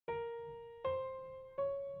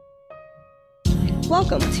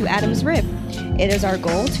Welcome to Adam's Rib. It is our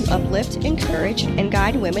goal to uplift, encourage, and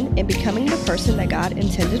guide women in becoming the person that God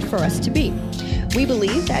intended for us to be. We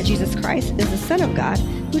believe that Jesus Christ is the Son of God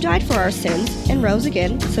who died for our sins and rose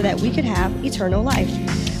again so that we could have eternal life.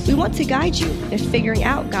 We want to guide you in figuring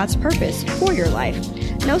out God's purpose for your life.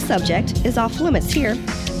 No subject is off limits here.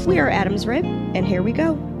 We are Adam's Rib, and here we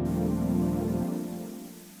go.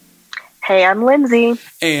 Hey, I'm Lindsay.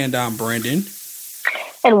 And I'm Brandon.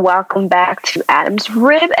 And welcome back to Adam's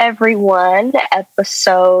Rib, everyone,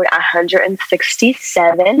 episode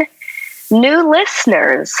 167. New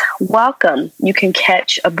listeners, welcome. You can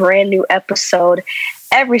catch a brand new episode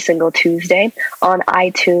every single Tuesday on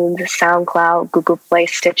iTunes, SoundCloud, Google Play,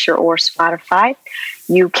 Stitcher, or Spotify.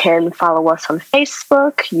 You can follow us on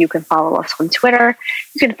Facebook. You can follow us on Twitter.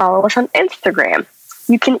 You can follow us on Instagram.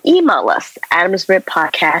 You can email us,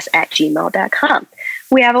 adamsribpodcast@gmail.com.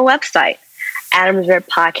 We have a website,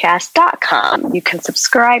 adamsribpodcast.com. You can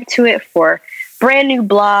subscribe to it for brand new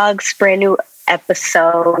blogs, brand new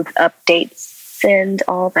episodes, updates, and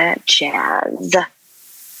all that jazz.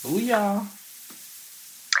 Booyah.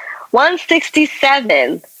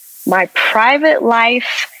 167, my private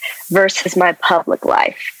life versus my public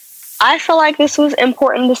life. I feel like this was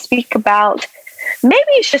important to speak about.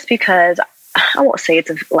 Maybe it's just because, I won't say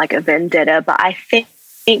it's like a vendetta, but I think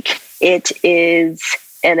it is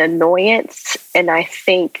an annoyance, and I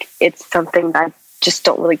think it's something that I just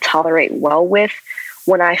don't really tolerate well with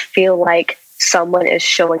when I feel like someone is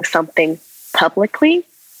showing something publicly,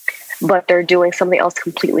 but they're doing something else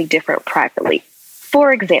completely different privately.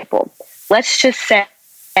 For example, let's just say,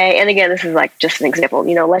 and again, this is like just an example,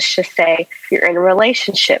 let's just say you're in a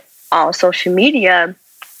relationship on social media,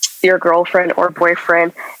 your girlfriend or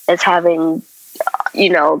boyfriend is having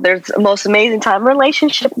there's the most amazing time,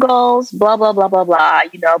 relationship goals, blah, blah, blah, blah, blah,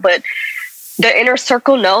 but the inner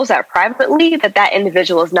circle knows that privately that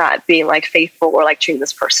individual is not being like faithful or like treating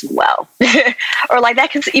this person well. Or like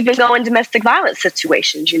that can even go in domestic violence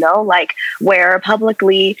situations, like where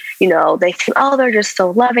publicly, they seem, oh, they're just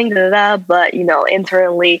so loving, but,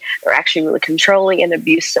 internally they're actually really controlling and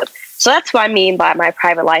abusive. So that's what I mean by my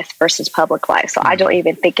private life versus public life. So I don't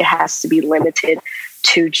even think it has to be limited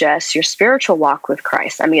to just your spiritual walk with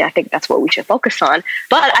Christ. I mean, I think that's what we should focus on.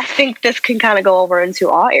 But I think this can kind of go over into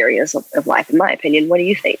all areas of life, in my opinion. What do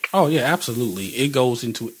you think? Oh, yeah, absolutely. It goes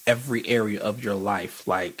into every area of your life,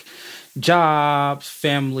 like jobs,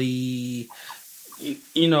 family,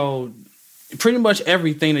 pretty much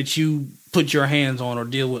everything that you put your hands on or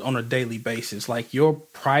deal with on a daily basis, like your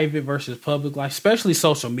private versus public life, especially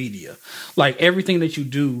social media, like everything that you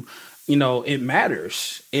do, it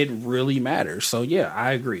matters. It really matters. So, yeah,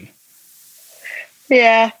 I agree.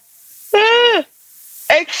 Yeah.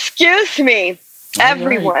 Excuse me,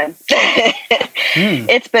 everyone. Right.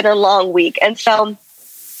 It's been a long week. And so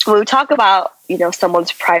when we talk about,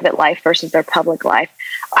 someone's private life versus their public life,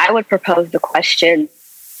 I would propose the question,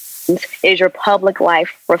 is your public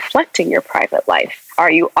life reflecting your private life?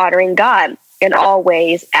 Are you honoring God in all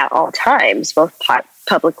ways at all times, both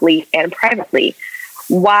publicly and privately?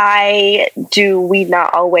 Why do we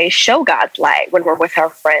not always show God's light when we're with our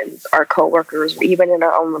friends, our coworkers, or even in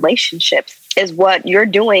our own relationships? Is what you're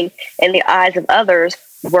doing in the eyes of others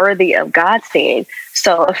worthy of God seeing?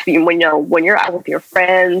 So if when you're out with your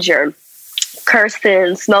friends, you're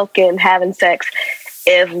cursing, smoking, having sex,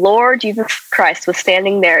 if Lord Jesus Christ was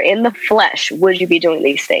standing there in the flesh, would you be doing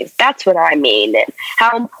these things? That's what I mean. And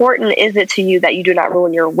how important is it to you that you do not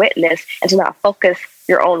ruin your witness and to not focus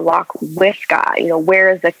your own walk with God? Where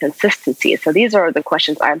is the consistency? So these are the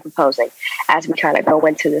questions I'm proposing as we kind of go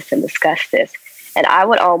into this and discuss this. And I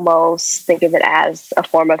would almost think of it as a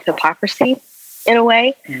form of hypocrisy in a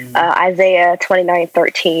way. Isaiah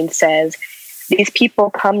 29:13 says, "These people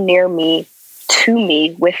come near me, to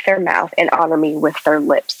me with their mouth and honor me with their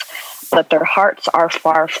lips, but their hearts are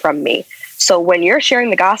far from me." So when you're sharing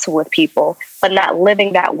the gospel with people, but not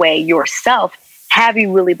living that way yourself, have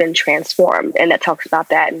you really been transformed? And that talks about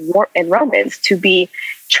that in Romans, to be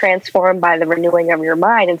transformed by the renewing of your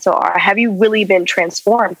mind. And so have you really been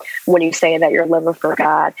transformed when you say that you're living for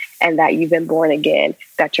God and that you've been born again,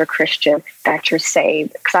 that you're Christian, that you're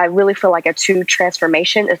saved? Because I really feel like a true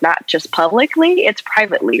transformation is not just publicly, it's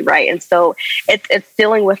privately, right? And so it's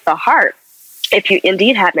dealing with the heart. If you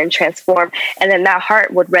indeed have been transformed, and then that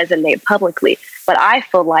heart would resonate publicly. But I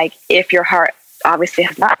feel like if your heart obviously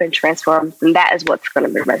has not been transformed, and that is what's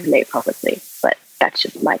going to resonate publicly. But that's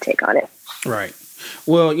just my take on it. Right.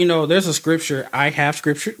 Well, there's a scripture. I have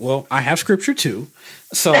scripture. Well, I have scripture too.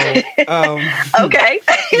 So, okay.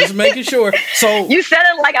 Just making sure. So you said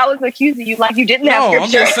it like I was accusing you, like you didn't have scripture. No,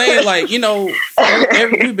 I'm just saying, like,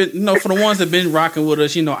 we've been, for the ones that been rocking with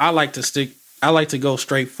us, I like to go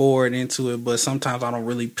straight forward into it, but sometimes I don't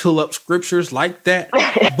really pull up scriptures like that.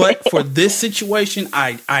 But for this situation,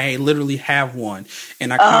 I literally have one,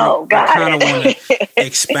 and I kind of want to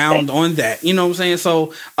expound on that. You know what I'm saying?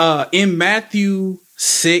 So in Matthew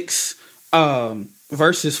 6,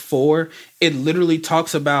 verses 4, it literally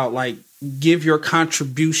talks about, like, give your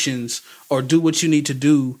contributions or do what you need to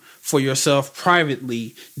do for yourself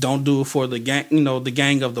privately. Don't do it for the gang, the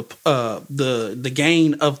gain of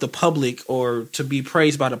the public, or to be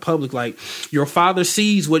praised by the public. Like, your Father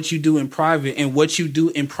sees what you do in private, and what you do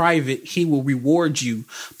in private, he will reward you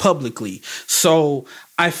publicly. So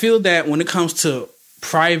I feel that when it comes to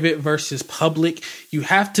private versus public, you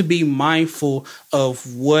have to be mindful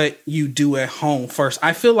of what you do at home first.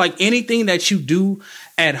 I feel like anything that you do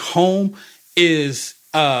at home is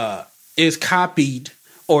copied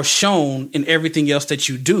or shown in everything else that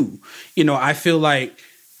you do. I feel like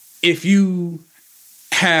if you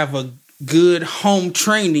have a good home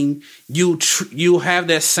training, you'll have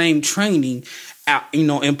that same training out,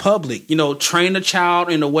 in public. Train a child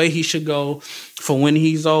in the way he should go, for when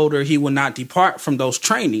he's older, he will not depart from those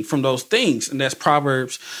things. And that's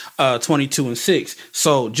Proverbs 22:6.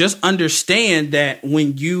 So just understand that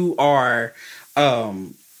when you are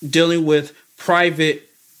dealing with private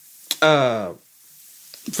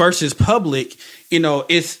versus public,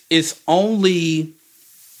 it's only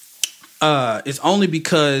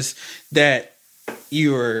because that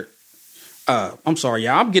you're I'm sorry,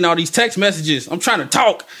 y'all. I'm getting all these text messages. I'm trying to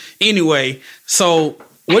talk anyway. So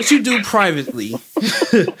what you do privately, you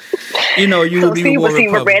will be more see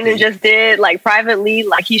what Brandon just did, like privately,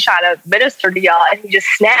 like he's trying to minister to y'all, and he just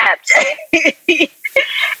snapped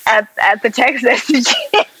at the text message.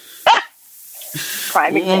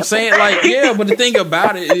 Prime example. I'm saying, like, yeah, but the thing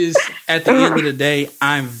about it is, at the end of the day,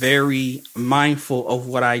 I'm very mindful of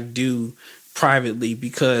what I do privately,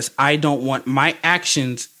 because I don't want my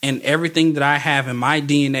actions and everything that I have in my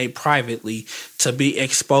DNA privately to be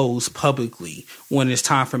exposed publicly when it's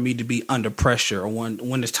time for me to be under pressure, or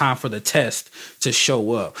when it's time for the test to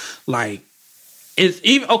show up. Like, it's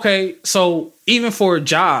even okay. So even for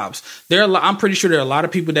jobs, I'm pretty sure there are a lot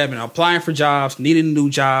of people that have been applying for jobs, needing a new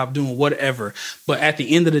job, doing whatever. But at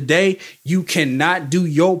the end of the day, you cannot do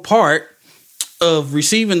your part of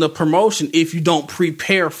receiving the promotion if you don't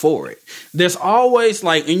prepare for it. There's always,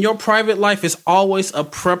 like, in your private life, it's always a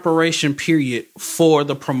preparation period for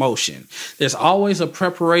the promotion. There's always a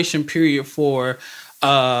preparation period for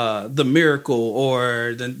the miracle,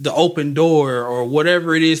 or the open door, or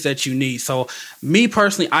whatever it is that you need. So me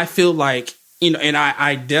personally, I feel like, and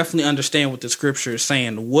I definitely understand what the scripture is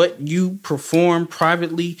saying. What you perform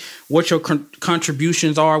privately, what your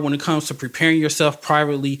contributions are when it comes to preparing yourself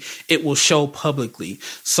privately, it will show publicly.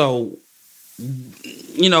 So,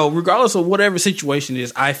 regardless of whatever situation it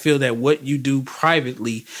is, I feel that what you do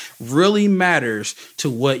privately really matters to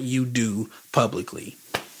what you do publicly.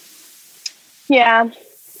 Yeah,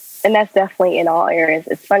 and that's definitely in all areas.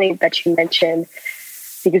 It's funny that you mentioned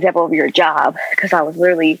the example of your job, because I was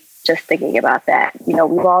really just thinking about that. We've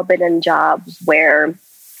all been in jobs where,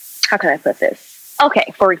 how can I put this?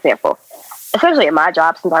 Okay, for example, especially in my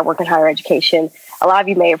job, since I work in higher education, a lot of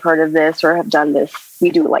you may have heard of this or have done this.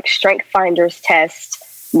 We do like Strength Finders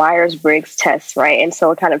test, Myers-Briggs test, right? And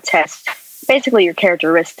so it kind of tests basically your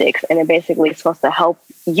characteristics, and it basically is supposed to help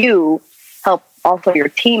also your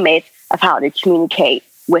teammates of how to communicate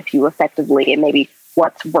with you effectively, and maybe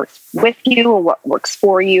what works with you and what works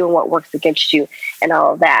for you and what works against you and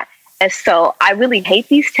all of that. And so I really hate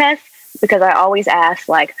these tests, because I always ask,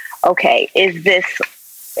 like, okay,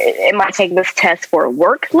 am I taking this test for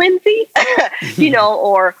work, Lindsay,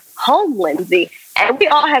 or home, Lindsay? And we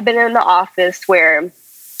all have been in the office where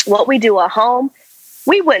what we do at home,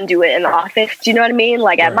 we wouldn't do it in the office. Do you know what I mean?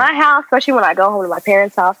 Like, at my house, especially when I go home to my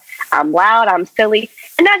parents' house, I'm loud, I'm silly.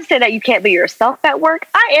 And not to say that you can't be yourself at work.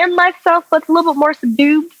 I am myself, but it's a little bit more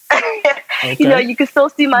subdued. Okay. You can still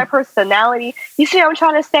see my personality. You see what I'm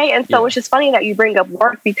trying to say? And so It's just funny that you bring up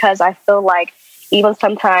work, because I feel like even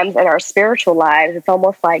sometimes in our spiritual lives, it's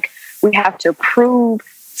almost like we have to prove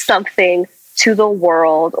something to the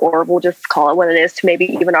world, or we'll just call it what it is, to maybe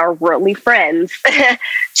even our worldly friends,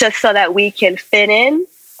 just so that we can fit in.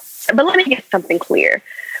 But let me get something clear.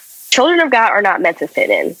 Children of God are not meant to fit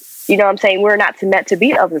in. You know what I'm saying? We're not meant to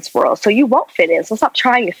be of this world. So you won't fit in. So stop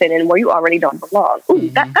trying to fit in where you already don't belong. Ooh,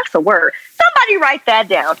 that's a word. Somebody write that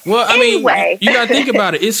down. Well, anyway. I mean, you got to think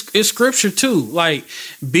about it. It's scripture too. Like,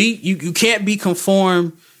 you can't be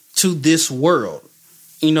conformed to this world,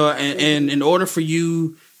 you know, and in order for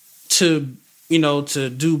you to, you know, to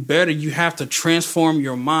do better, you have to transform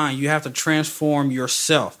your mind. You have to transform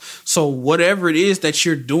yourself. So whatever it is that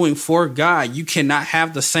you're doing for God, you cannot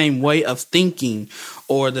have the same way of thinking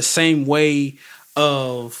or the same way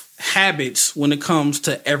of habits when it comes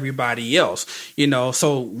to everybody else, you know.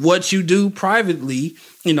 So what you do privately,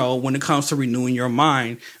 you know, when it comes to renewing your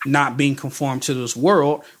mind, not being conformed to this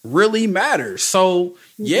world, really matters. So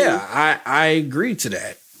yeah, I agree to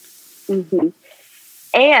that. Mm-hmm.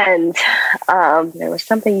 And there was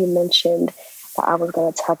something you mentioned that I was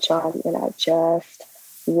going to touch on, and I just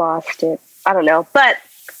lost it. I don't know. But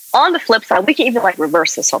on the flip side, we can even like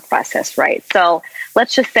reverse this whole process, right? So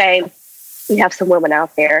let's just say you have some women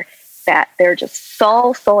out there that they're just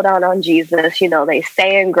so sold out on Jesus. You know, they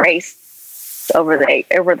say in grace over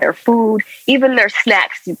their food, even their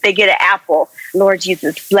snacks. They get an apple. Lord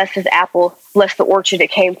Jesus, bless this apple. Bless the orchard it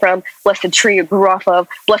came from. Bless the tree it grew off of.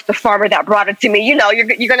 Bless the farmer that brought it to me. You know, you're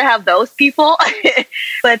going to have those people.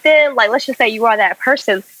 But then, like, let's just say you are that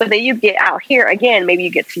person, but then you get out here again. Maybe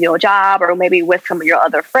you get to your job, or maybe with some of your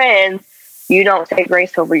other friends, you don't say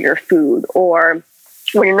grace over your food, or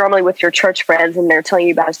when you're normally with your church friends and they're telling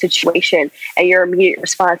you about a situation and your immediate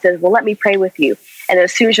response is, well, let me pray with you. And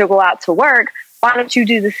as soon as you go out to work, why don't you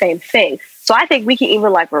do the same thing? So I think we can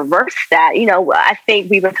even like reverse that. You know, I think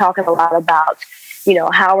we've been talking a lot about, you know,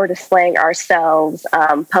 how we're displaying ourselves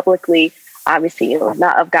publicly, obviously, you know,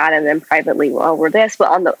 not of God, and then privately over this. But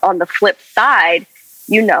on the flip side,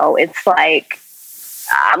 you know, it's like,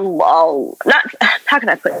 not, how can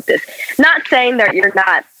I put this? Not saying that you're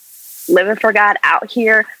not living for God out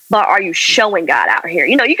here, but are you showing God out here?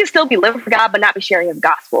 You know, you can still be living for God, but not be sharing his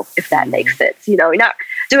gospel, if that makes sense. You know, you're not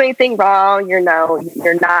doing anything wrong. You're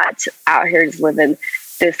not out here just living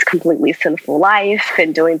this completely sinful life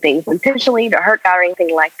and doing things intentionally to hurt God or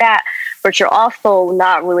anything like that. But you're also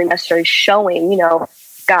not really necessarily showing, you know,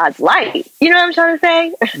 God's light. You know what I'm trying to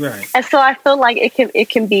say? Right. And so I feel like it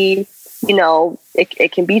can be, you know,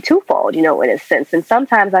 it can be twofold, you know, in a sense. And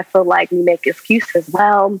sometimes I feel like we make excuses.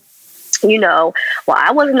 Well, you know, well,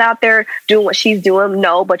 I wasn't out there doing what she's doing.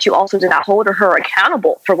 No, but you also did not hold her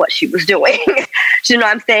accountable for what she was doing. You know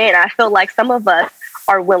what I'm saying? I feel like some of us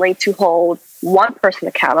are willing to hold one person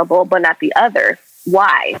accountable, but not the other.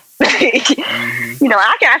 Why? You know,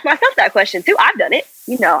 I can ask myself that question too. I've done it.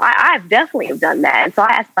 You know, I've definitely have done that. And so I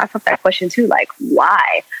ask myself that question too, like,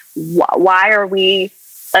 why? Why are we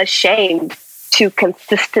ashamed to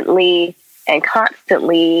consistently and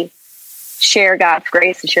constantly share God's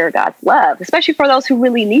grace and share God's love, especially for those who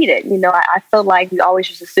really need it? You know, I feel like we always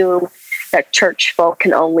just assume that church folk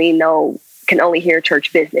can only hear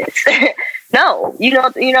church business. No, you know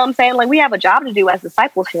what I'm saying? Like, we have a job to do as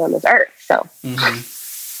disciples here on this earth. So,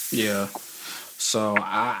 yeah. So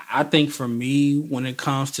I think for me, when it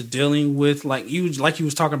comes to dealing with like you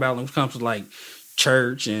was talking about, when it comes to like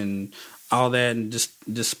church and all that and just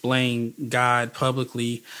displaying God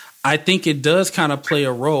publicly, I think it does kind of play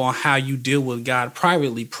a role on how you deal with God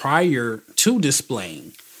privately prior to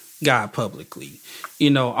displaying God publicly.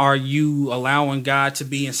 You know, are you allowing God to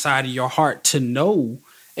be inside of your heart to know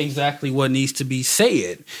exactly what needs to be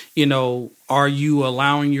said? You know, are you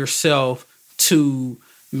allowing yourself to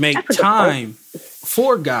make time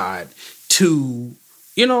for God to,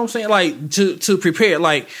 you know what I'm saying? Like to prepare,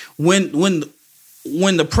 like when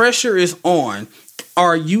the pressure is on,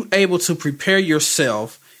 are you able to prepare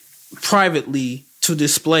yourself privately to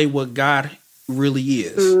display what God really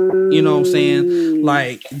is? You know what I'm saying?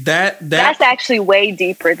 Like that's actually way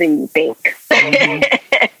deeper than you think.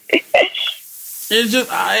 It's just,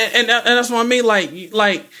 and that's what I mean.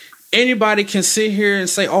 Like anybody can sit here and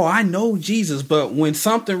say, "Oh, I know Jesus," but when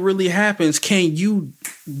something really happens, can you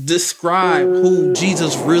describe who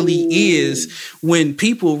Jesus really is when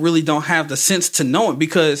people really don't have the sense to know it?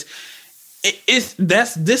 Because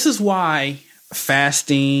this is why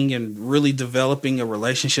fasting and really developing a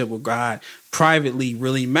relationship with God privately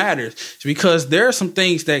really matters. It's because there are some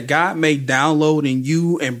things that God may download in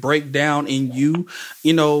you and break down in you,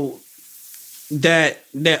 you know, that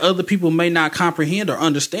other people may not comprehend or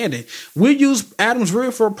understand it. We use Adam's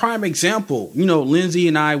Rib for a prime example. You know, Lindsay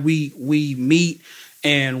and I, we meet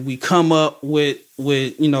and we come up with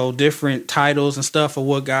different titles and stuff of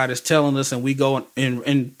what God is telling us, and we go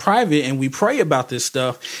in private and we pray about this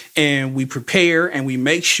stuff, and we prepare and we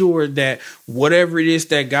make sure that whatever it is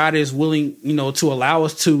that God is willing, to allow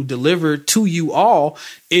us to deliver to you all,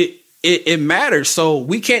 it matters. So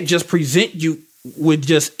we can't just present you with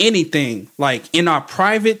just anything. Like in our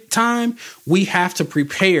private time, we have to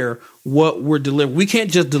prepare what we're delivering. We can't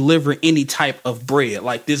just deliver any type of bread.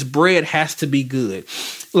 Like this bread has to be good.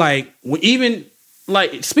 Like even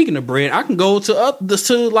like speaking of bread, I can go to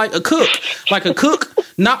like a cook. Like a cook,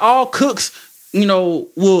 not all cooks,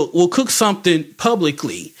 will cook something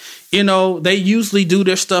publicly. They usually do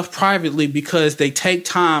their stuff privately because they take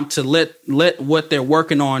time to let what they're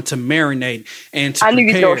working on to marinate and to I knew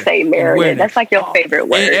you were going to say marinate. That's like your favorite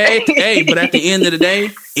word. Hey, but at the end of the day,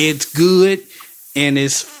 it's good and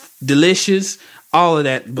it's delicious, all of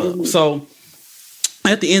that. Mm-hmm. So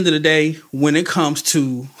at the end of the day, when it comes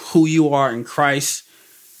to who you are in Christ,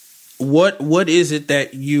 what is it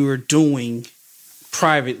that you're doing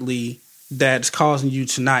privately that's causing you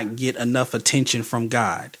to not get enough attention from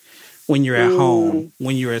God? When you're at home,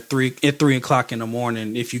 when you're at 3 o'clock in the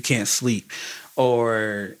morning, if you can't sleep,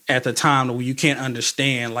 or at the time where you can't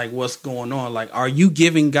understand like what's going on, like, are you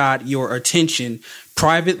giving God your attention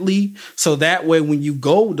privately? So that way, when you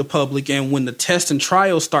go to public and when the tests and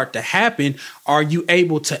trials start to happen, are you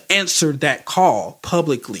able to answer that call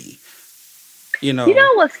publicly? You know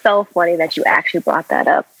what's so funny that you actually brought that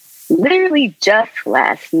up? Literally just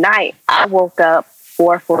last night, I woke up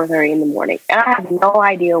 4:30 in the morning, and I have no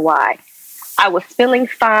idea why. I was feeling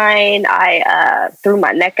fine. I threw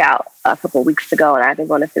my neck out a couple of weeks ago, and I've been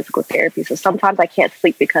going to physical therapy, so sometimes I can't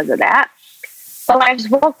sleep because of that. But I just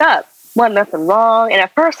woke up, wasn't nothing wrong, and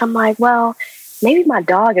at first I'm like, well, maybe my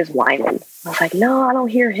dog is whining. I was like, no, I don't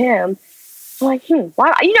hear him. I'm like,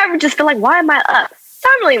 why? You never just feel like, why am I up? So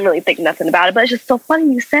I really think nothing about it, but it's just so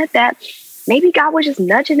funny you said that. Maybe God was just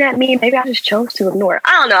nudging at me. Maybe I just chose to ignore it.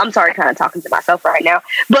 I don't know. I'm sorry, kind of talking to myself right now,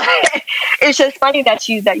 but it's just funny that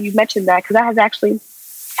you mentioned that, because that has actually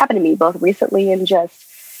happened to me both recently and just,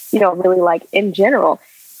 really like in general.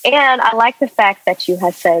 And I like the fact that you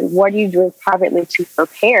have said, what are you doing privately to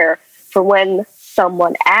prepare for when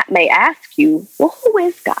someone may ask you, well, who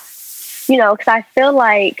is God? Because I feel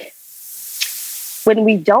like when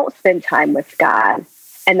we don't spend time with God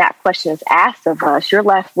and that question is asked of us, you're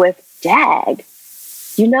left with, dag,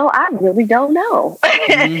 I really don't know.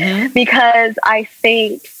 Mm-hmm. Because I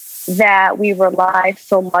think that we rely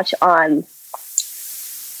so much on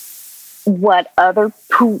what other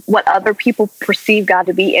people perceive God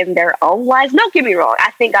to be in their own lives. Don't get me wrong. I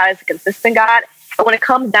think God is a consistent God. And when it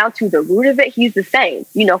comes down to the root of it, he's the same,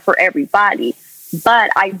 for everybody. But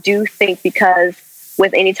I do think because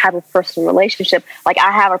with any type of personal relationship, like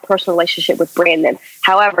I have a personal relationship with Brandon.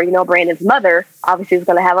 However, Brandon's mother obviously is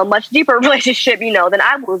going to have a much deeper relationship, than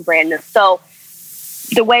I would with Brandon. So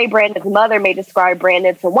the way Brandon's mother may describe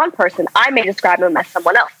Brandon to one person, I may describe him as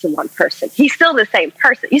someone else to one person. He's still the same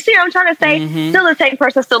person. You see what I'm trying to say? Mm-hmm. Still the same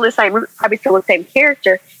person, still the same, probably still the same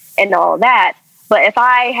character and all that. But if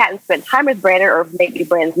I hadn't spent time with Brandon, or maybe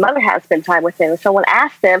Brandon's mother hadn't spent time with him, and someone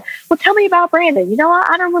asked them, well, tell me about Brandon.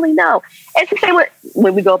 I don't really know. It's the same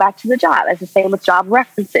when we go back to the job. It's the same with job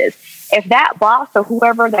references. If that boss or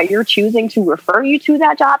whoever that you're choosing to refer you to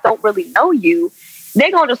that job don't really know you,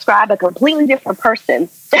 they're going to describe a completely different person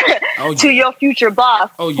to your future boss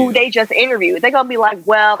who they just interviewed. They're going to be like,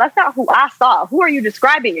 well, that's not who I saw. Who are you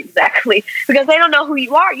describing exactly? Because they don't know who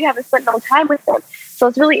you are. You haven't spent no time with them. So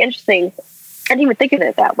it's really interesting. I didn't even think of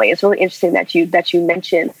it that way. It's really interesting that you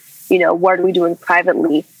mentioned, what are we doing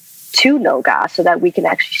privately to know God, so that we can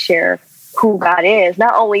actually share who God is,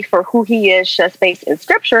 not only for who he is just based in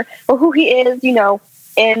scripture, but who he is,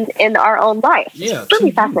 in our own life. Yeah, it's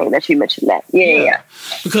really fascinating that you mentioned that. Yeah.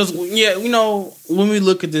 Because, when we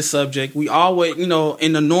look at this subject, we always,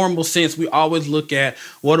 in the normal sense, we always look at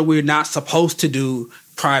what are we not supposed to do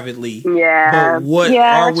privately. Yeah. But what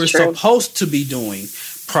are we supposed to be doing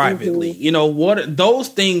privately? Mm-hmm. What those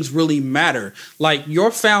things really matter. Like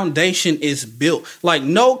your foundation is built. Like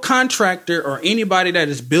no contractor or anybody that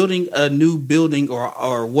is building a new building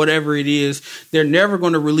or whatever it is, they're never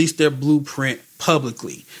going to release their blueprint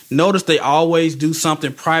publicly. Notice they always do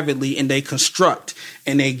something privately, and they construct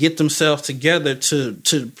and they get themselves together to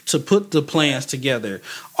put the plans together.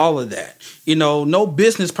 All of that. No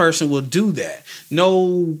business person will do that.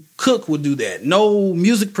 No cook would do that. No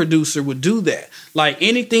music producer would do that. Like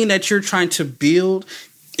anything that you're trying to build,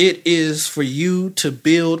 it is for you to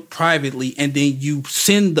build privately, and then you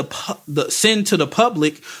send send to the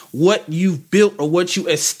public what you've built or what you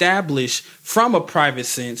established from a private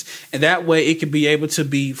sense, and that way it can be able to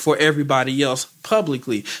be for everybody else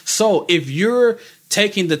publicly. So if you're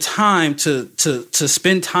taking the time to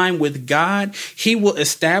spend time with God, He will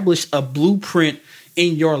establish a blueprint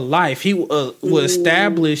in your life. He will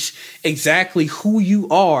establish exactly who you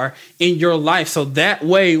are in your life. So that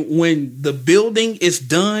way, when the building is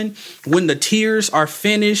done, when the tears are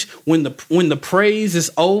finished, when the praise is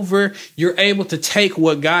over, you're able to take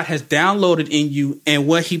what God has downloaded in you and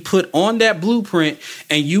what He put on that blueprint,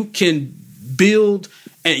 and you can build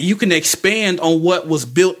and you can expand on what was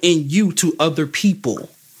built in you to other people.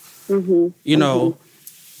 You know,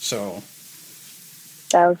 so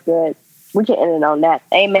that was good. We can end it on that.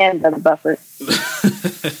 Amen, Brother Buffer.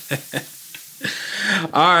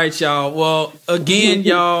 All right, y'all. Well, again,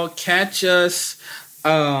 y'all, catch us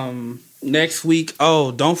next week.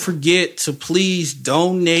 Oh, don't forget to please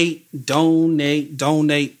donate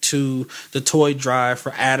to the toy drive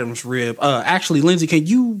for Adam's Rib. Actually, Lindsay, can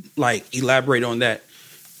you elaborate on that?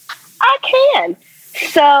 I can.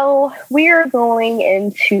 So we're going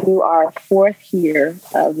into our 4th year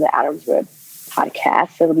of the Adam's Rib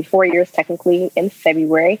podcast. So it'll be 4 years technically in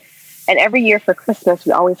February. And every year for Christmas,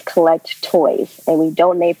 we always collect toys and we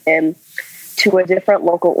donate them to a different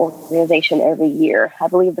local organization every year. I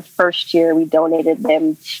believe the first year we donated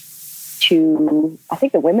them to,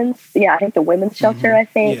 the women's shelter, I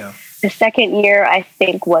think. Yeah. The second year, I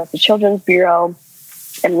think, was the Children's Bureau.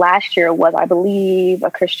 And last year was, I believe,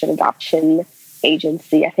 a Christian adoption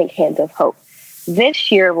agency, I think Hands of Hope.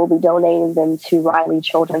 This year, we'll be donating them to Riley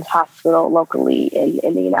Children's Hospital locally in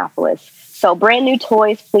Indianapolis. So brand new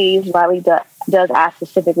toys, please. Riley does ask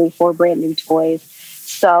specifically for brand new toys.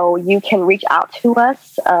 So you can reach out to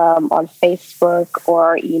us on Facebook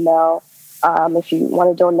or email. If you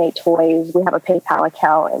want to donate toys, we have a PayPal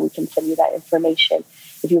account and we can send you that information.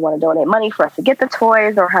 If you want to donate money for us to get the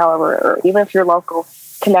toys or however, or even if you're local,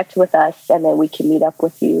 connect with us and then we can meet up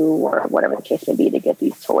with you or whatever the case may be to get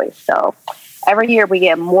these toys. So every year we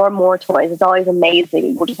get more and more toys. It's always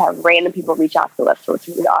amazing. We'll just have random people reach out to us. So it's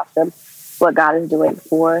really awesome what God is doing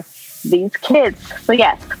for these kids. So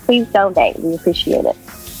yes, please donate. We appreciate it.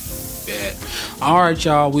 Yeah. All right,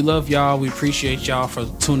 y'all. We love y'all. We appreciate y'all for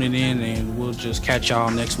tuning in, and we'll just catch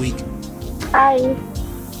y'all next week. Bye.